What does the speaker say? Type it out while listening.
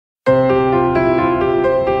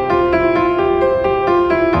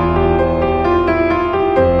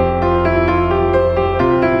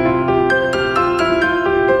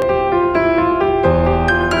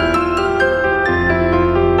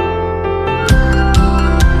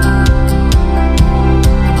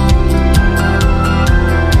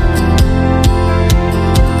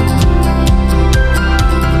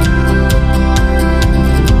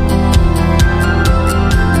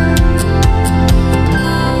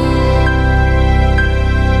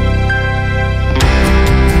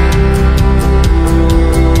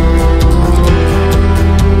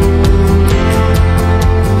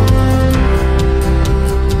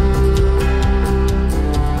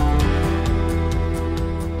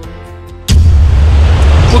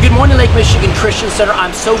Good morning, Lake Michigan Christian Center.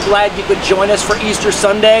 I'm so glad you could join us for Easter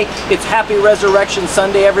Sunday. It's Happy Resurrection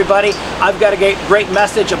Sunday, everybody. I've got a great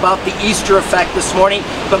message about the Easter effect this morning.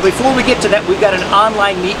 But before we get to that, we've got an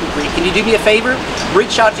online meet and greet. Can you do me a favor?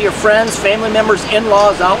 Reach out to your friends, family members,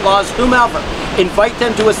 in-laws, outlaws, whomever. Invite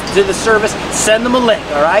them to the service. Send them a link,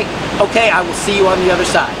 all right? Okay, I will see you on the other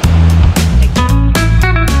side.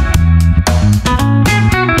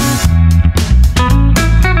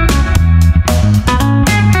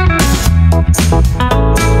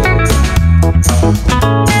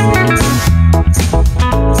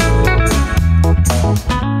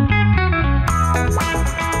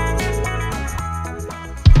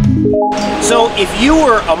 So if you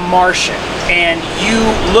were a Martian and you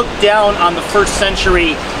looked down on the first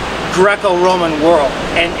century Greco-Roman world,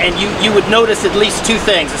 and you would notice at least two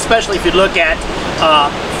things, especially if you look at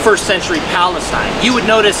first century Palestine. You would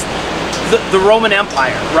notice the Roman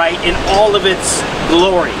Empire, right, in all of its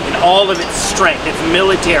glory, in all of its strength, its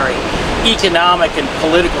military, economic, and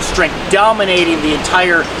political strength, dominating the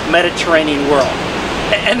entire Mediterranean world.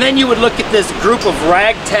 And then you would look at this group of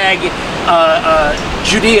ragtag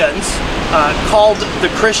Judeans called the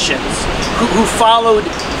Christians, who followed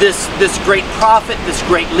this great prophet, this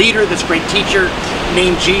great leader, this great teacher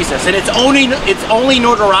named Jesus. And its only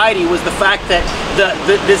notoriety was the fact that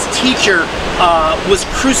this teacher was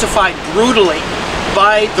crucified brutally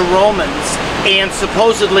by the Romans, and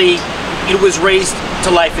supposedly it was raised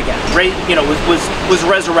to life again, was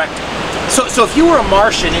resurrected. So if you were a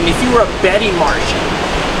Martian, and if you were a betting Martian,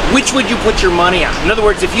 which would you put your money on? In other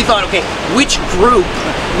words, if you thought, okay, which group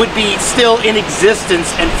would be still in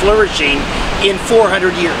existence and flourishing in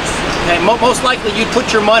 400 years? Okay, most likely you'd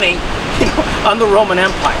put your money, on the Roman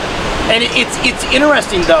Empire. And it's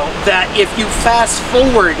interesting though that if you fast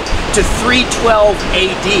forward to 312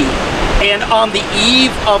 AD, and on the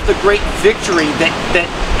eve of the great victory that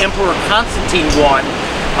Emperor Constantine won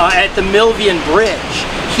at the Milvian Bridge,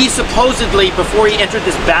 he supposedly, before he entered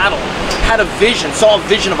this battle, had a vision, saw a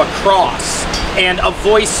vision of a cross, and a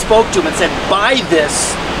voice spoke to him and said, "By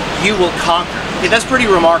this you will conquer." Okay, that's pretty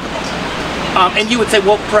remarkable. And you would say,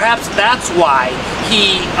 well, perhaps that's why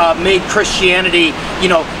he made Christianity,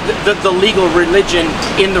 the legal religion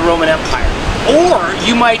in the Roman Empire. Or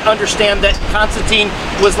you might understand that Constantine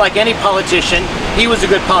was like any politician. He was a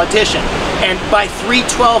good politician. And by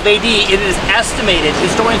 312 AD, it is estimated,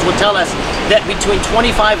 historians will tell us, that between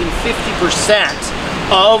 25 and 50%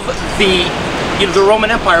 of the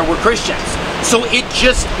Roman Empire were Christians. So it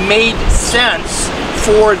just made sense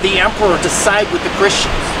for the emperor to side with the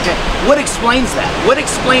Christians. Okay. What explains that? What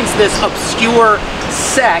explains this obscure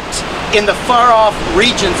sect in the far-off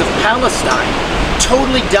regions of Palestine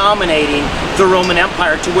totally dominating the Roman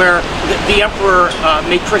Empire, to where the emperor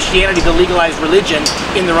made Christianity the legalized religion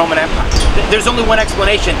in the Roman Empire? There's only one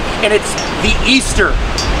explanation, and it's the Easter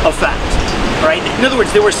effect, right? In other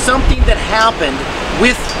words, there was something that happened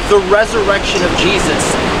with the resurrection of Jesus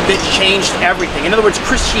that changed everything. In other words,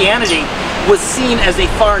 Christianity was seen as a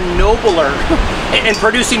far nobler and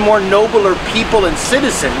producing more nobler people and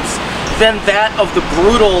citizens than that of the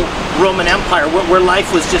brutal Roman Empire, where life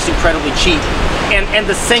was just incredibly cheap. And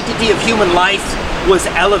the sanctity of human life was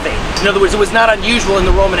elevated. In other words, it was not unusual in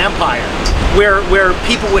the Roman Empire where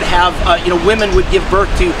people would have, women would give birth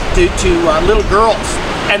to little girls,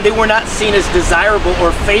 and they were not seen as desirable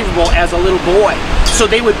or favorable as a little boy. So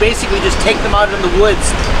they would basically just take them out in the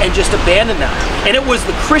woods and just abandon them. And it was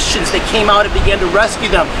the Christians that came out and began to rescue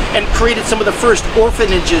them and created some of the first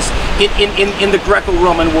orphanages in the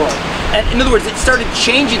Greco-Roman world. And in other words, it started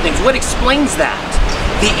changing things. What explains that?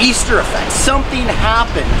 The Easter effect. Something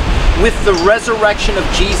happened with the resurrection of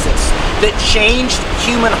Jesus that changed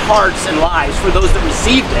human hearts and lives for those that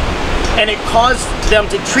received it. And it caused them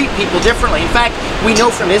to treat people differently. In fact, we know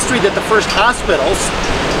from history that the first hospitals,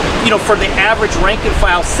 for the average rank and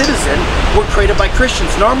file citizen, were created by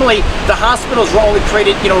Christians. Normally, the hospitals were only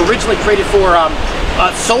created, originally created for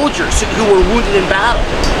soldiers who were wounded in battle.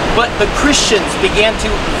 But the Christians began to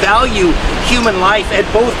value human life at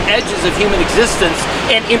both edges of human existence,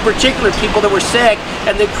 and in particular people that were sick,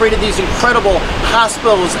 and they created these incredible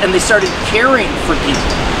hospitals, and they started caring for people.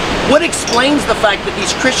 What explains the fact that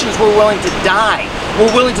these Christians were willing to die,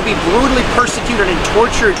 were willing to be brutally persecuted and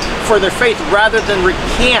tortured for their faith rather than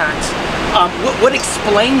recant? What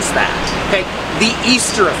explains that? Okay, the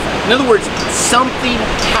Easter effect. In other words, something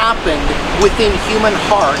happened within human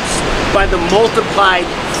hearts by the multiplied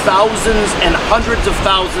thousands and hundreds of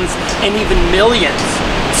thousands and even millions,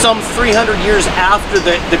 some 300 years after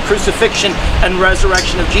the crucifixion and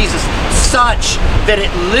resurrection of Jesus, such that it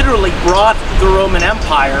literally brought the Roman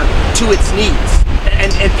Empire to its knees.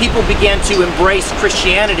 and people began to embrace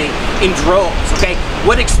Christianity in droves, okay?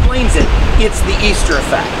 What explains it? It's the Easter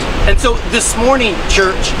effect. And so this morning,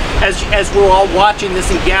 church, as we're all watching this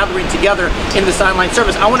and gathering together in this online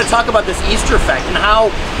service, I want to talk about this Easter effect and how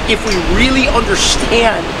if we really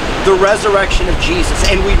understand the resurrection of Jesus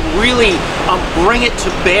and we really bring it to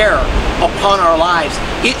bear upon our lives,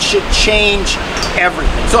 it should change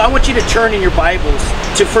everything. So I want you to turn in your Bibles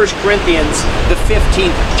to 1 Corinthians, the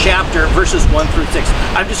 15th chapter, verses 1 through 6.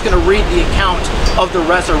 I'm just going to read the account of the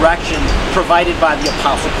resurrection provided by the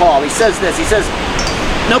Apostle Paul. He says this, he says,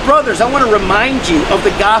 "Now, brothers, I want to remind you of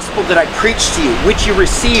the gospel that I preached to you, which you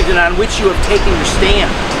received and on which you have taken your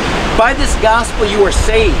stand. By this gospel you are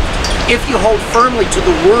saved, if you hold firmly to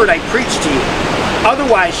the word I preached to you.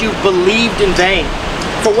 Otherwise you believed in vain.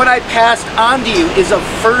 For what I passed on to you is of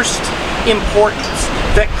first importance,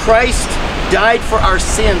 that Christ died for our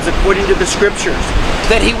sins according to the Scriptures,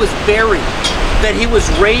 that he was buried, that he was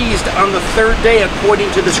raised on the third day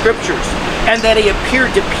according to the Scriptures, and that he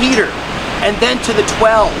appeared to Peter, and then to the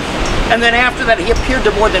 12. And then after that, he appeared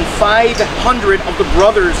to more than 500 of the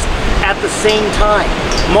brothers at the same time,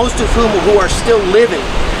 most of whom who are still living,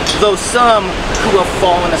 though some who have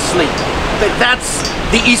fallen asleep." But that's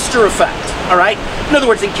the Easter effect, all right? In other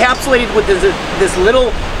words, encapsulated with this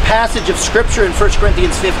little passage of Scripture in 1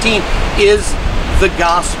 Corinthians 15 is the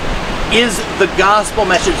gospel. Is the gospel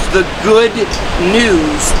message, the good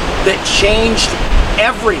news that changed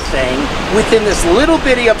everything within this little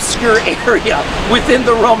bitty obscure area within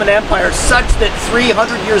the Roman Empire, such that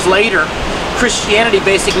 300 years later, Christianity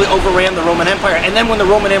basically overran the Roman Empire. And then when the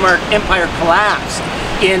Roman Empire collapsed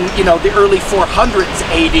in the early 400s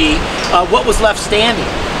AD, what was left standing?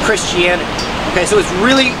 Christianity. Okay, so it's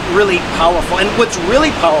really, really powerful. And what's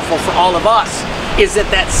really powerful for all of us is that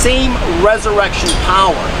that same resurrection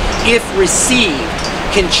power, if received,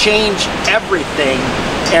 can change everything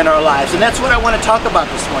in our lives. And that's what I want to talk about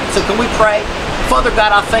this morning. So can we pray? Father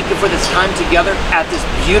God, I thank you for this time together at this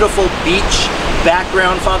beautiful beach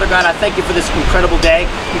background. Father God, I thank you for this incredible day.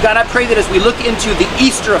 And God, I pray that as we look into the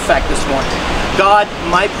Easter effect this morning, God,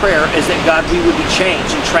 my prayer is that, God, we would be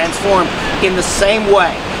changed and transformed in the same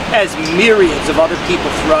way as myriads of other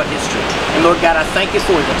people throughout history. And Lord God, I thank you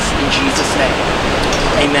for this in Jesus' name.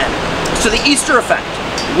 Amen. So the Easter effect,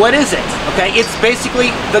 what is it? Okay, it's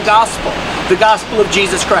basically the gospel of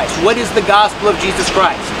Jesus Christ. What is the gospel of Jesus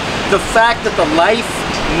Christ? The fact that the life,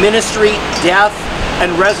 ministry, death,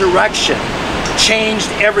 and resurrection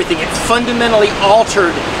changed everything. It fundamentally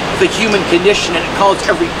altered the human condition, and it calls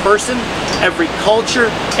every person, every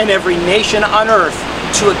culture, and every nation on earth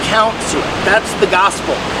to account to it. That's the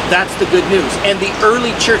gospel. That's the good news. And the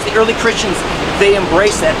early church, the early Christians, they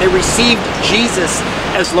embraced that. They received Jesus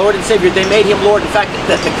as Lord and Savior. They made him Lord. In fact,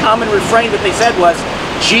 that the common refrain that they said was,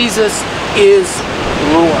 "Jesus is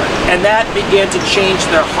Lord." And that began to change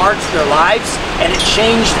their hearts, their lives, and it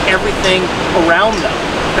changed everything around them.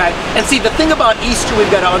 Okay? And see, the thing about Easter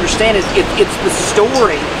we've got to understand is it's the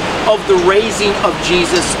story of the raising of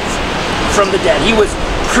Jesus from the dead. He was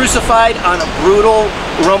crucified on a brutal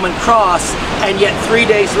Roman cross, and yet 3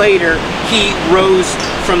 days later he rose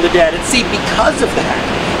from the dead. And see, because of that,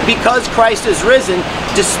 because Christ is risen,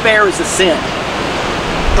 despair is a sin.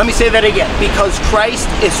 Let me say that again. Because Christ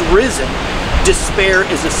is risen, despair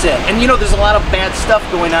is a sin. And there's a lot of bad stuff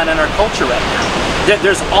going on in our culture right now.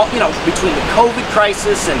 There's all, between the COVID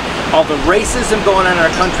crisis and all the racism going on in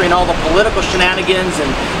our country and all the political shenanigans and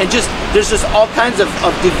there's just all kinds of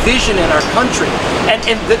division in our country. And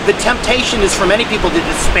the temptation is for many people to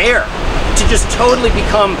despair, to just totally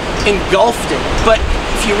become engulfed in it. But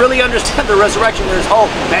if you really understand the resurrection, there's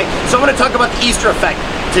hope, okay? So I'm going to talk about the Easter effect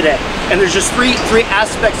today. And there's just three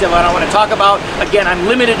aspects of it I want to talk about. Again, I'm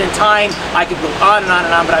limited in time. I could go on and on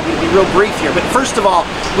and on, but I'm going to be real brief here. But first of all,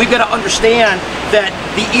 we've got to understand that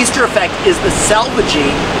the Easter effect is the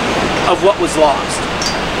salvaging of what was lost.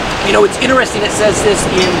 It's interesting, it says this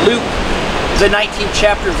in Luke, the 19th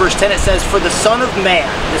chapter, verse 10, it says, "For the Son of Man,"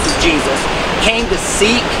 this is Jesus, "came to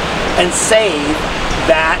seek and save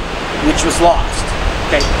that which was lost."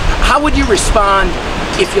 Okay, how would you respond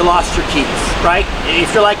if you lost your keys, right?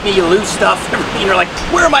 If you're like me, you lose stuff, and you're like,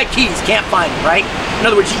 "Where are my keys? Can't find them," right? In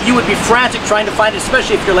other words, you would be frantic trying to find it,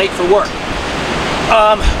 especially if you're late for work.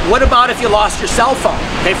 What about if you lost your cell phone?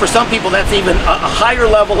 Okay, for some people that's even a higher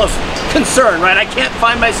level of concern, right? I can't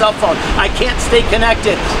find my cell phone. I can't stay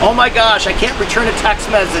connected. Oh my gosh, I can't return a text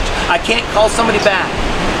message. I can't call somebody back.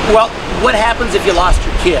 Well, what happens if you lost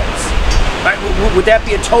your kids? Right? Would that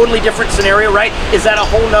be a totally different scenario, right? Is that a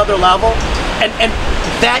whole nother level? And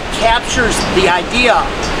that captures the idea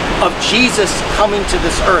of Jesus coming to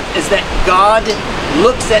this earth is that God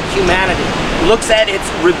looks at humanity, looks at its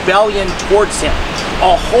rebellion towards him.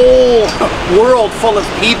 A whole world full of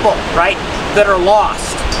people, right, that are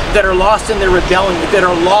lost in their rebellion, that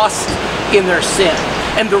are lost in their sin.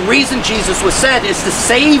 And the reason Jesus was sent is to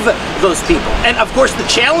save those people. And of course the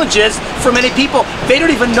challenge is, for many people, they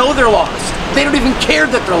don't even know they're lost. They don't even care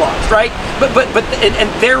that they're lost, right? And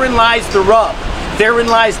therein lies the rub.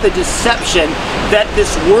 Therein lies the deception that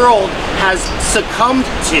this world has succumbed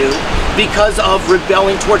to because of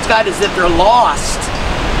rebelling towards God, is that they're lost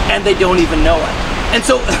and they don't even know it. And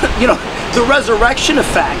so, the resurrection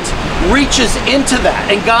effect reaches into that,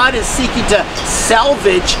 and God is seeking to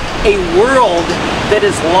salvage a world that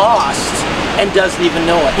is lost and doesn't even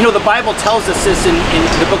know it. The Bible tells us this in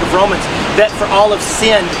the book of Romans, that for all have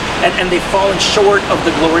sinned and they've fallen short of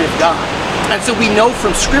the glory of God. And so we know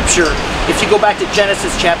from Scripture, if you go back to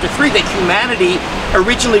Genesis chapter 3, that humanity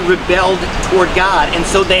originally rebelled toward God, and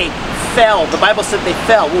so they fell. The Bible said they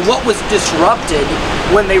fell. Well, what was disrupted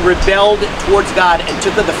when they rebelled towards God and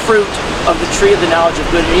took of the fruit of the tree of the knowledge of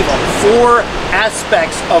good and evil? 4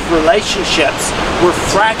 aspects of relationships were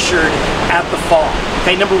fractured at the fall.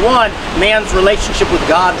 Okay, number 1, man's relationship with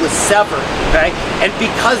God was severed. Okay, and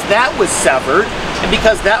because that was severed, and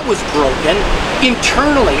because that was broken,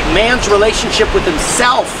 internally, man's relationship with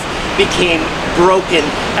himself became broken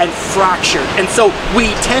and fractured. And so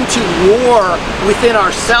we tend to war within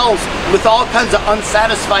ourselves with all kinds of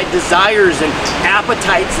unsatisfied desires and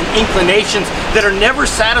appetites and inclinations that are never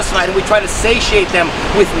satisfied, and we try to satiate them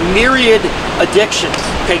with myriad addictions.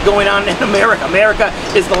 Okay, going on in America. America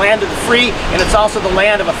is the land of the free, and it's also the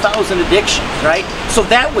land of 1,000 addictions, right? So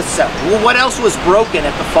that was severed. Well, what else was broken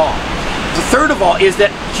at the fall? The third of all is that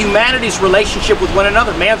humanity's relationship with one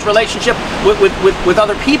another, man's relationship with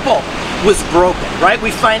other people, was broken, right?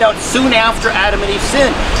 We find out soon after Adam and Eve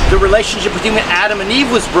sinned, the relationship between Adam and Eve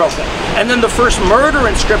was broken. And then the first murder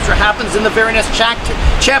in Scripture happens in the very next chapter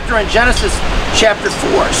in Genesis chapter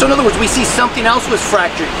 4. So in other words, we see something else was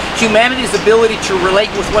fractured. Humanity's ability to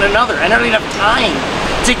relate with one another. And I don't even have time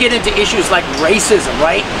to get into issues like racism,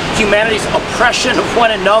 right? Humanity's oppression of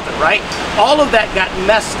one another, right? All of that got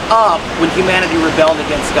messed up when humanity rebelled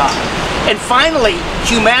against God. And finally,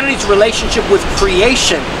 humanity's relationship with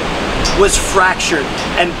creation was fractured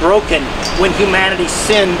and broken when humanity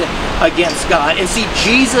sinned against God. And see,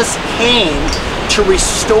 Jesus came to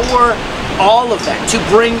restore all of that, to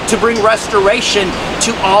bring restoration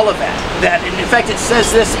to all of that. And in fact, it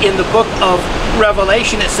says this in the book of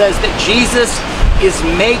Revelation. It says that Jesus is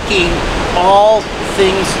making all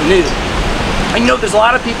things new. And there's a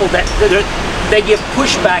lot of people that they give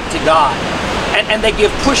pushback to God, and they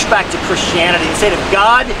give pushback to Christianity and say, if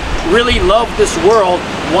God really loved this world,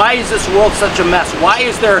 why is this world such a mess? Why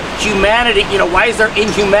is there humanity, why is there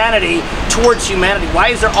inhumanity towards humanity?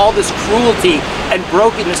 Why is there all this cruelty and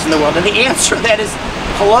brokenness in the world? And the answer to that is,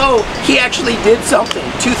 hello, he actually did something.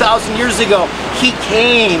 2,000 years ago, he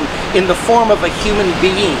came in the form of a human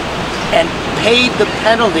being and paid the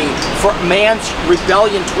penalty for man's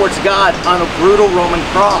rebellion towards God on a brutal Roman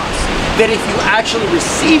cross. That if you actually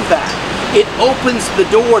receive that, it opens the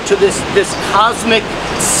door to this cosmic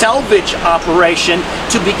salvage operation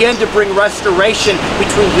to begin to bring restoration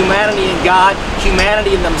between humanity and God,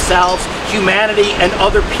 humanity and themselves, humanity and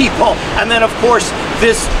other people, and then of course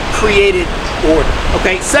this created order.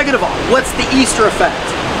 Okay, second of all, what's the Easter effect?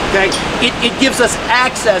 Okay, it gives us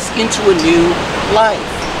access into a new life.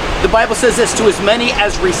 The Bible says this, to as many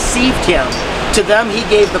as received him, to them he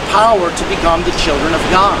gave the power to become the children of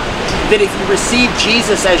God. That if you receive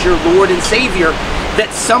Jesus as your Lord and Savior,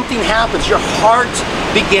 that something happens. Your heart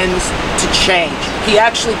begins to change. He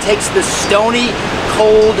actually takes this stony,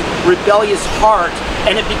 cold, rebellious heart,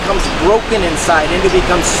 and it becomes broken inside, and it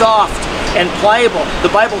becomes soft and pliable.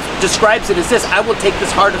 The Bible describes it as this, I will take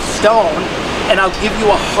this heart of stone, and I'll give you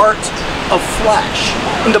a heart of flesh.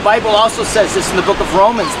 And the Bible also says this in the book of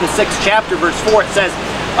Romans, the 6th chapter, verse 4, it says,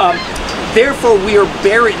 therefore we are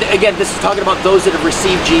buried, again, this is talking about those that have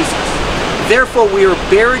received Jesus. Therefore we are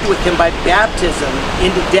buried with him by baptism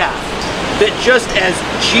into death, that just as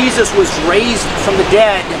Jesus was raised from the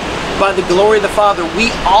dead by the glory of the Father,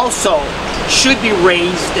 we also should be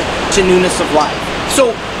raised to newness of life.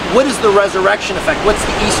 So what is the resurrection effect? What's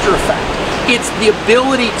the Easter effect? It's the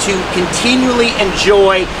ability to continually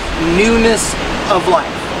enjoy newness of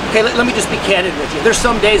life. Okay, let me just be candid with you. There's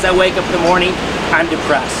some days I wake up in the morning, I'm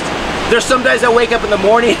depressed. There's some days I wake up in the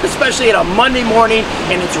morning, especially on a Monday morning,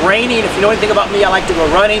 and it's raining. If you know anything about me, I like to go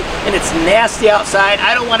running, and it's nasty outside.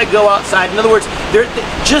 I don't want to go outside. In other words, they're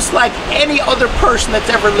just like any other person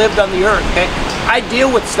that's ever lived on the earth, okay? I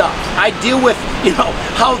deal with stuff. I deal with, you know,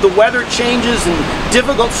 how the weather changes and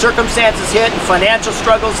difficult circumstances hit and financial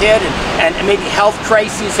struggles hit and maybe health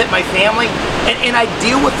crises hit my family. And I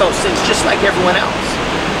deal with those things just like everyone else.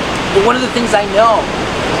 But one of the things I know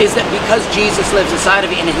is that because Jesus lives inside of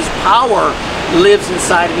me and his power lives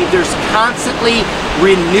inside of me, there's constantly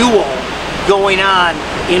renewal going on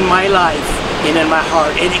in my life and in my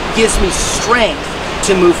heart. And it gives me strength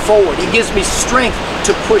to move forward. It gives me strength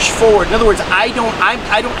to push forward. In other words, I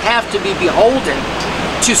don't have to be beholden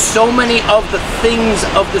to so many of the things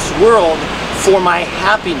of this world for my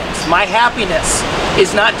happiness. My happiness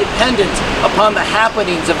is not dependent upon the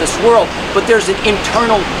happenings of this world, but there's an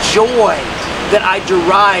internal joy that I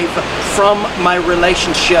derive from my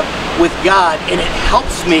relationship with God, and it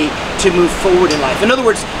helps me to move forward in life. In other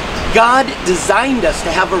words, God designed us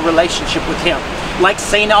to have a relationship with him. Like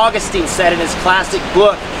St. Augustine said in his classic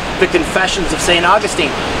book, The Confessions of St.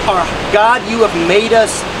 Augustine, "Our God, you have made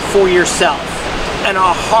us for yourself, and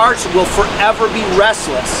our hearts will forever be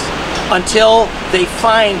restless until they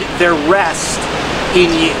find their rest in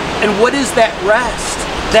you." And what is that rest?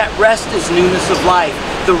 That rest is newness of life,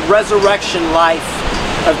 the resurrection life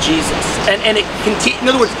of Jesus. And it continues. In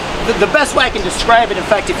other words, the best way I can describe it, in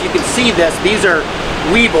fact, if you can see this, these are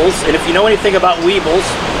weebles, and if you know anything about weebles,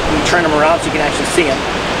 let me turn them around so you can actually see them,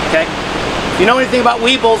 okay? If you know anything about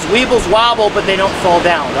weebles, weebles wobble, but they don't fall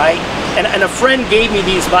down, right? And a friend gave me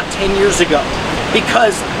these about 10 years ago,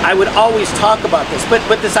 because I would always talk about this.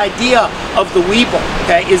 But this idea of the weeble,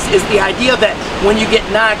 okay, is the idea that when you get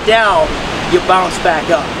knocked down, you bounce back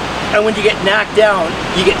up. And when you get knocked down,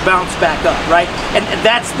 you get bounced back up, right? And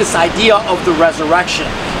that's this idea of the resurrection,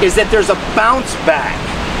 is that there's a bounce back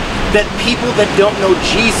that people that don't know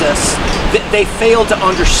Jesus, that they fail to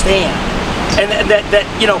understand. And that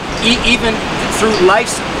you know, even through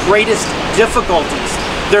life's greatest difficulties,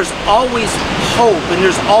 there's always hope and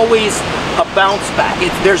there's always a bounce back.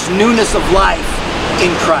 There's newness of life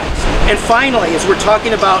in Christ. And finally, as we're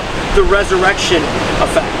talking about the resurrection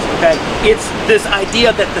effect, okay, it's this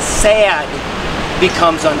idea that the sad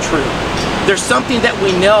becomes untrue. There's something that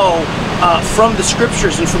we know from the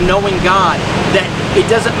scriptures and from knowing God, that it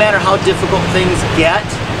doesn't matter how difficult things get,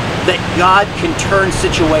 that God can turn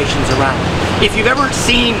situations around. If you've ever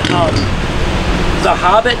seen The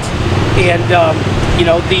Hobbit and you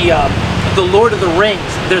know, the Lord of the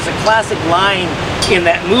Rings, there's a classic line in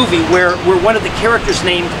that movie where one of the characters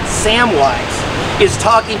named Samwise is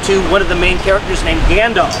talking to one of the main characters named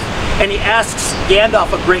Gandalf, and he asks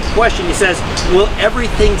Gandalf a great question. He says, "Will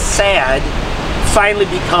everything sad finally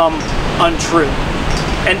become untrue?"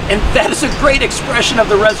 And that is a great expression of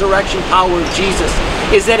the resurrection power of Jesus,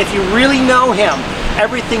 is that if you really know him,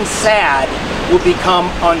 everything sad will become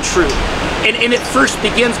untrue. And it first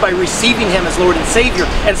begins by receiving him as Lord and Savior,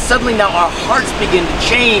 and suddenly now our hearts begin to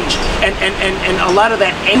change, and a lot of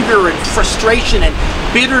that anger and frustration and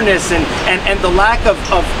bitterness and the lack of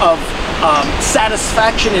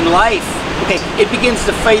satisfaction in life, okay, it begins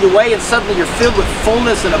to fade away, and suddenly you're filled with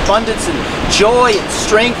fullness and abundance and joy and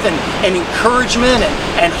strength and encouragement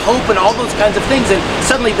and hope and all those kinds of things, and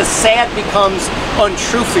suddenly the sad becomes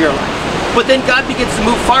untrue for your life. But then God begins to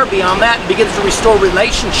move far beyond that and begins to restore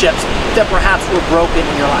relationships that perhaps were broken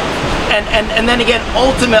in your life. And then again,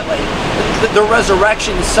 ultimately, the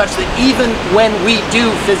resurrection is such that even when we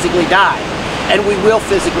do physically die, and we will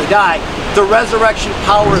physically die, the resurrection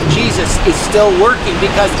power of Jesus is still working,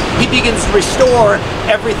 because he begins to restore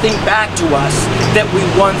everything back to us that we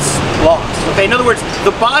once lost. Okay, in other words,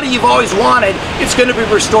 the body you've always wanted, it's going to be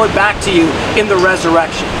restored back to you in the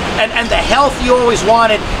resurrection. And the health you always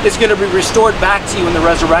wanted is going to be restored back to you in the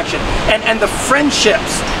resurrection. And the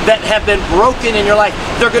friendships that have been broken in your life,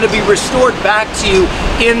 they're going to be restored back to you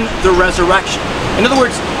in the resurrection. In other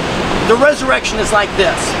words, the resurrection is like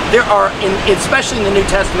this. There are, especially in the New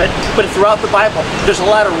Testament, but throughout the Bible, there's a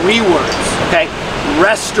lot of rewords, okay?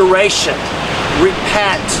 Restoration,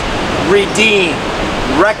 repent, redeem,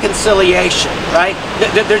 reconciliation, right?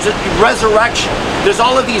 There's a resurrection. There's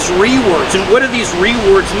all of these rewords. And what do these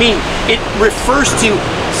rewords mean? It refers to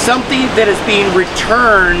something that is being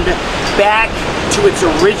returned back to its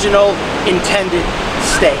original intended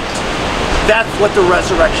state. That's what the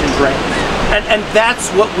resurrection brings. And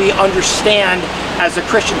that's what we understand as a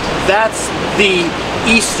Christian. That's the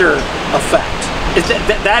Easter effect.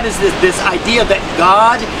 That is this idea that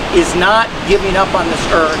God is not giving up on this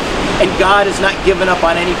earth, And God has not given up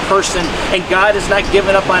on any person, and God has not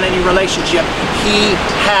given up on any relationship. He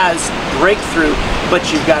has breakthrough, but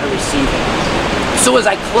you've got to receive it. So as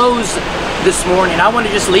I close this morning, I want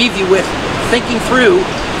to just leave you with thinking through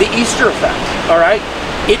the Easter effect, all right?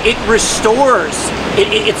 It restores.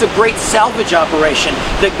 It's a great salvage operation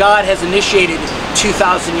that God has initiated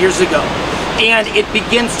 2,000 years ago. And it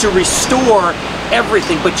begins to restore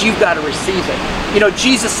everything, but you've got to receive it. You know,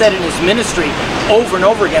 Jesus said in his ministry over and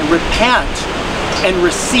over again, repent and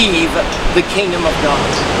receive the kingdom of God.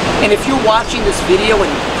 And if you're watching this video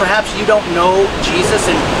and perhaps you don't know Jesus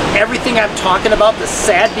and everything I'm talking about, the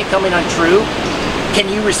sad becoming untrue, can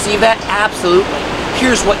you receive that? Absolutely.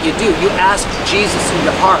 Here's what you do. You ask Jesus in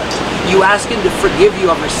your heart. You ask him to forgive you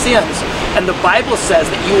of your sins. And the Bible says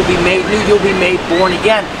that you will be made new, you'll be made born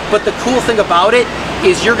again. But the cool thing about it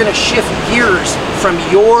is you're going to shift gears from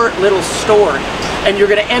your little story, and you're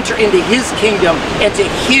going to enter into his kingdom, into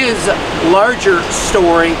his larger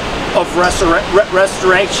story of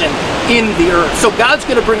restoration in the earth. So God's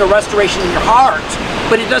going to bring a restoration in your heart,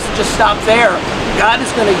 but it doesn't just stop there. God is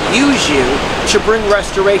going to use you to bring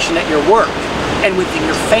restoration at your work and within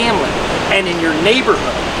your family and in your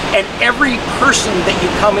neighborhood. And every person that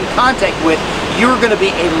you come in contact with, you're going to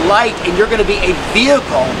be a light and you're going to be a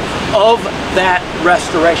vehicle of that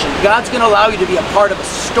restoration. God's going to allow you to be a part of a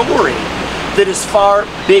story that is far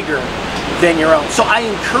bigger than your own. So I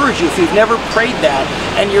encourage you, if you've never prayed that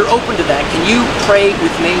and you're open to that, can you pray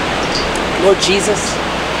with me? Lord Jesus,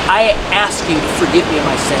 I ask you to forgive me of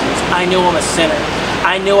my sins. I know I'm a sinner.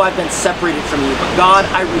 I know I've been separated from you, but God,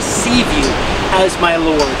 I receive you as my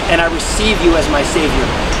Lord, and I receive you as my Savior.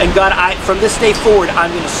 And God, from this day forward, I'm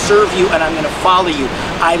going to serve you and I'm going to follow you.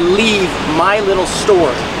 I leave my little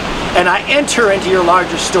story and I enter into your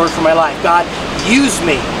larger story for my life. God, use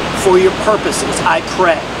me for your purposes, I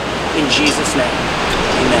pray in Jesus' name.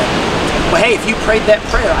 Amen. Well, hey, if you prayed that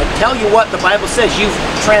prayer, I tell you what, the Bible says you've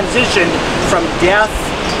transitioned from death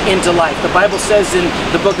into life. The Bible says in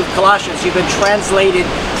the book of Colossians, you've been translated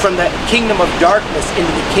from the kingdom of darkness into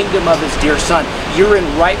the kingdom of his dear Son. You're in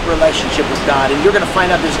right relationship with God, and you're going to find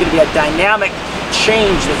out there's going to be a dynamic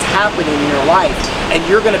change that's happening in your life, and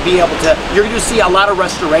you're going to be able to, you're going to see a lot of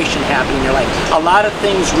restoration happening in your life. A lot of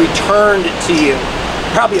things returned to you.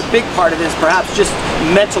 Probably a big part of this, perhaps just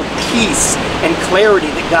mental peace and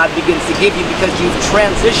clarity that God begins to give you because you've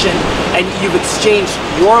transitioned and you've exchanged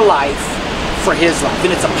your life for his life,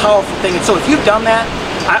 and it's a powerful thing. And so if you've done that,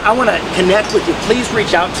 I want to connect with you. Please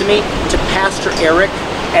reach out to me, to Pastor Erik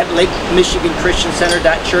at Lake Michigan Christian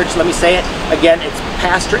Center.church. Let me say it again. It's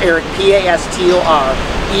Pastor Erik, PASTORERIK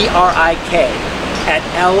at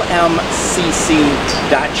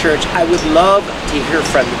LMCC.church. I would love to hear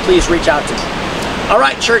from you. Please reach out to me. All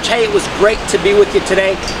right, church, hey, it was great to be with you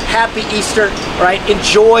today. Happy Easter, all right?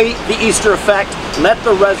 Enjoy the Easter effect. Let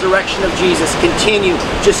the resurrection of Jesus continue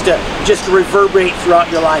just to reverberate throughout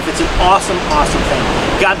your life. It's an awesome, awesome thing.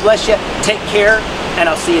 God bless you. Take care, and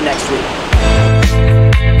I'll see you next week.